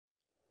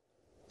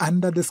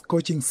Under the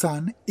scorching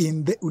sun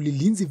in the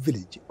Ulilinzi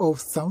village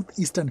of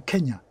southeastern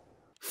Kenya,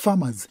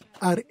 farmers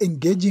are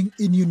engaging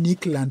in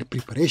unique land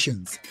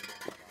preparations.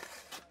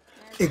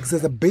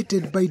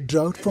 Exacerbated by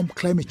drought from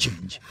climate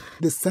change,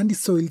 the sandy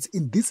soils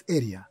in this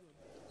area,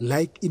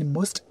 like in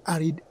most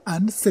arid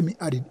and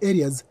semi-arid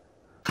areas,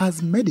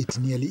 has made it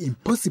nearly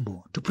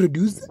impossible to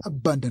produce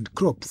abundant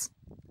crops.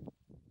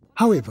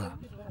 However,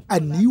 a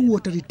new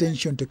water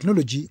retention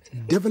technology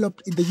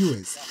developed in the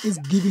US is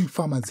giving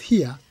farmers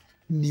here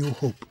new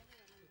hope.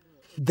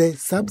 The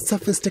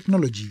subsurface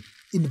technology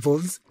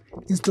involves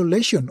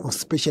installation of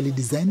specially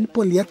designed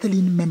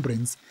polyethylene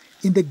membranes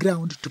in the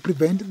ground to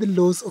prevent the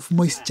loss of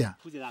moisture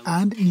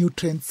and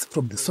nutrients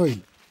from the soil.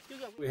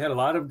 We had a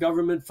lot of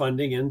government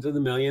funding into the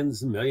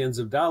millions and millions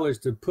of dollars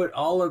to put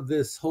all of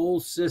this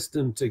whole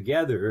system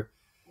together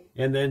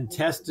and then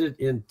test it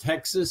in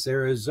Texas,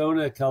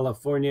 Arizona,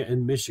 California,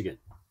 and Michigan.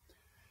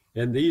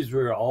 And these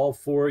were all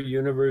 4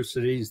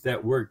 universities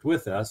that worked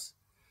with us.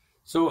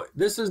 So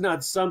this is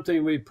not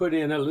something we put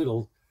in a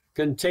little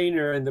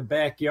container in the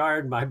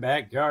backyard, my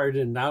backyard,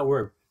 and now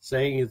we're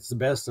saying it's the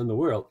best in the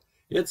world.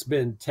 It's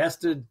been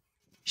tested.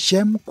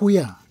 Shem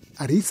Kuya,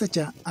 a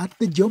researcher at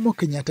the Jomo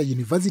Kenyatta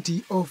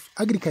University of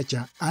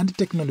Agriculture and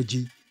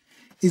Technology,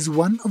 is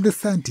one of the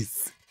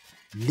scientists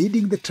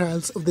leading the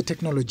trials of the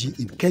technology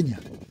in Kenya.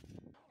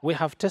 We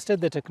have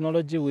tested the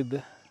technology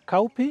with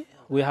cowpea.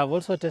 We have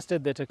also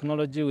tested the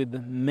technology with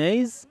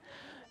maize.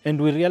 And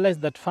we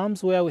realized that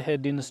farms where we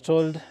had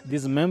installed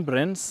these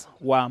membranes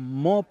were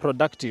more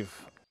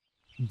productive.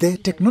 The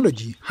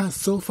technology has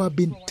so far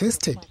been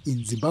tested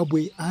in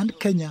Zimbabwe and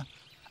Kenya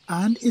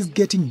and is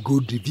getting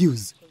good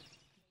reviews.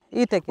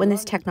 When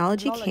this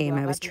technology came,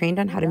 I was trained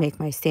on how to make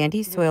my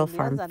sandy soil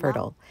farm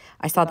fertile.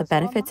 I saw the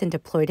benefits and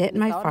deployed it in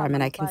my farm,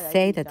 and I can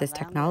say that this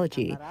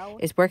technology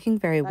is working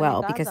very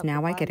well because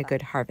now I get a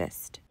good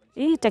harvest.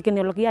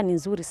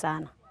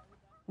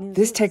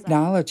 This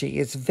technology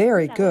is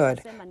very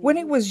good. When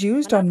it was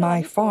used on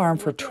my farm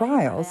for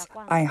trials,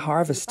 I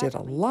harvested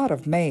a lot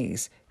of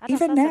maize.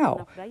 Even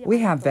now, we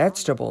have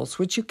vegetables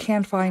which you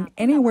can't find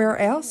anywhere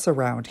else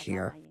around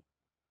here.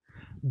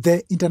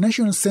 The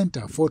International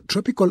Center for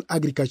Tropical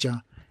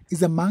Agriculture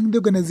is among the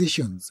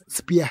organizations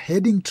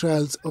spearheading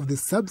trials of the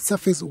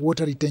subsurface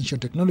water retention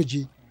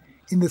technology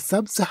in the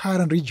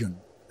sub-Saharan region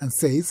and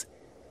says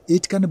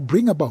it can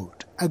bring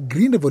about a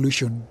green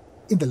revolution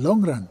in the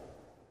long run.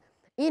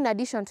 In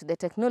addition to the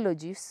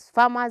technologies,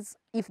 farmers,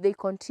 if they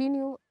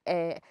continue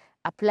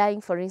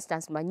applying, for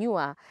instance,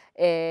 manure,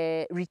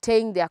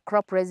 retaining their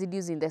crop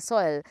residues in the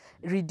soil,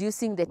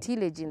 reducing the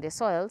tillage in the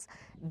soils,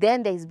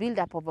 then there is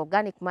buildup of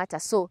organic matter.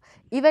 So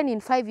even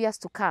in 5 years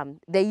to come,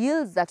 the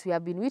yields that we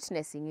have been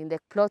witnessing in the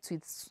plots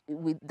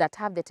that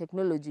have the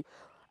technology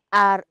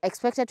are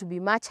expected to be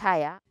much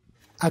higher.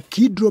 A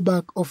key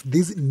drawback of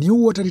this new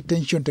water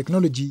retention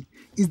technology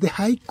is the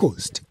high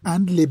cost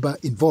and labor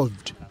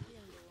involved.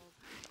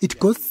 It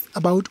costs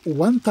about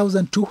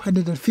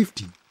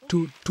 $1,250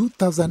 to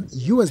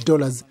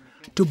 $2,000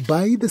 to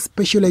buy the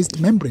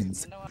specialized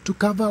membranes to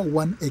cover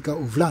 1 acre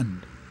of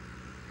land.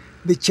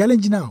 The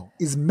challenge now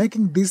is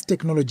making this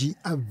technology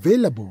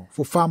available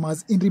for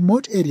farmers in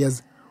remote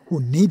areas who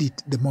need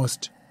it the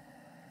most.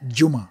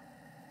 Juma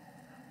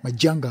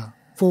Majanga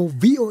for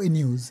VOA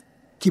News,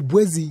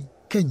 Kibwezi,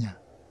 Kenya.